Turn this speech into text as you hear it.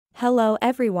Hello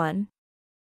everyone.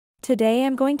 Today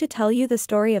I'm going to tell you the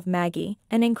story of Maggie,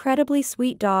 an incredibly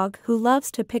sweet dog who loves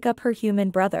to pick up her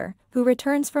human brother, who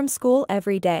returns from school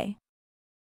every day.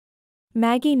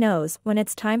 Maggie knows when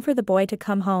it's time for the boy to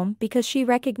come home because she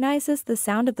recognizes the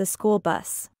sound of the school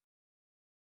bus.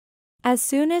 As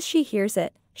soon as she hears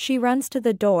it, she runs to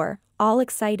the door, all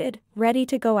excited, ready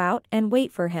to go out and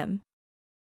wait for him.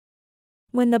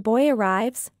 When the boy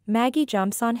arrives, Maggie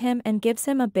jumps on him and gives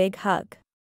him a big hug.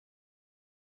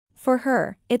 For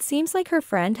her, it seems like her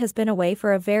friend has been away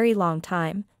for a very long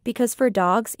time, because for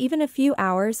dogs even a few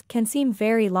hours can seem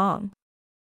very long.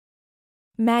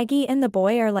 Maggie and the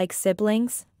boy are like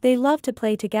siblings, they love to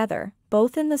play together,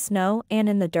 both in the snow and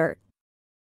in the dirt.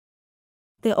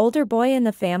 The older boy in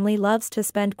the family loves to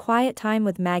spend quiet time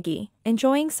with Maggie,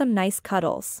 enjoying some nice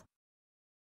cuddles.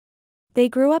 They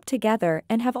grew up together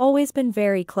and have always been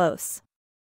very close.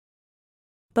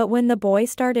 But when the boy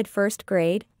started first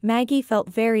grade, Maggie felt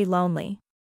very lonely.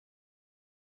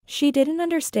 She didn't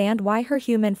understand why her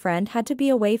human friend had to be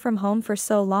away from home for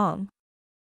so long.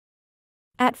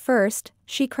 At first,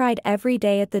 she cried every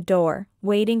day at the door,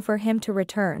 waiting for him to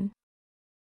return.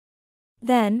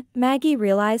 Then, Maggie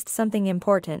realized something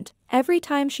important. Every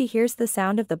time she hears the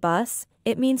sound of the bus,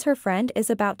 it means her friend is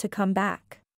about to come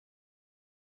back.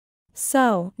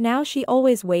 So, now she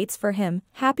always waits for him,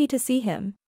 happy to see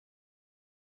him.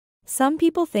 Some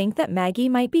people think that Maggie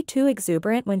might be too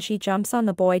exuberant when she jumps on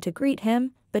the boy to greet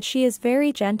him, but she is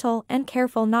very gentle and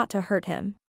careful not to hurt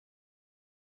him.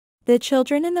 The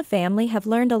children in the family have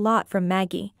learned a lot from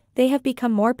Maggie. They have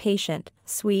become more patient,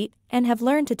 sweet, and have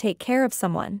learned to take care of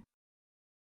someone.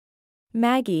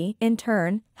 Maggie, in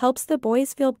turn, helps the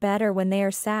boys feel better when they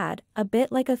are sad, a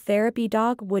bit like a therapy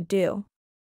dog would do.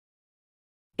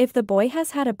 If the boy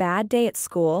has had a bad day at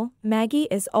school, Maggie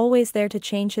is always there to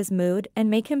change his mood and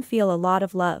make him feel a lot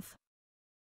of love.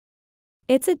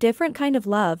 It's a different kind of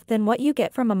love than what you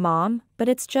get from a mom, but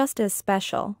it's just as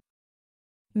special.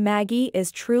 Maggie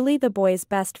is truly the boy's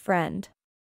best friend.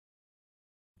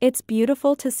 It's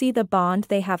beautiful to see the bond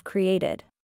they have created.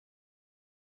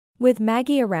 With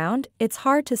Maggie around, it's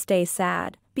hard to stay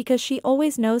sad, because she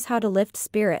always knows how to lift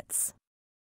spirits.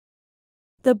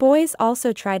 The boys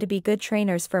also try to be good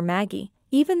trainers for Maggie,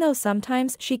 even though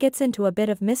sometimes she gets into a bit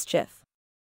of mischief.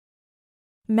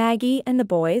 Maggie and the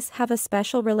boys have a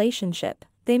special relationship.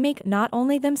 They make not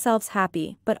only themselves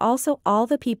happy but also all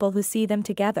the people who see them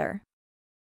together.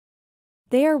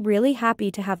 They are really happy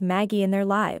to have Maggie in their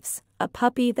lives, a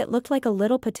puppy that looked like a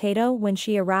little potato when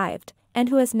she arrived, and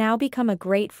who has now become a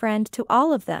great friend to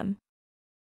all of them.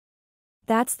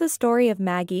 That's the story of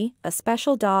Maggie, a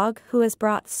special dog who has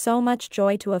brought so much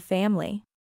joy to a family.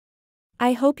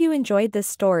 I hope you enjoyed this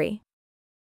story.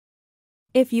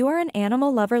 If you are an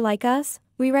animal lover like us,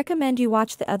 we recommend you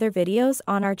watch the other videos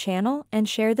on our channel and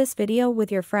share this video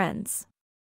with your friends.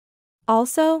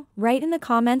 Also, write in the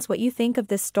comments what you think of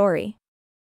this story.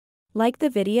 Like the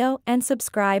video and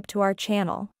subscribe to our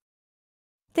channel.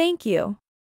 Thank you.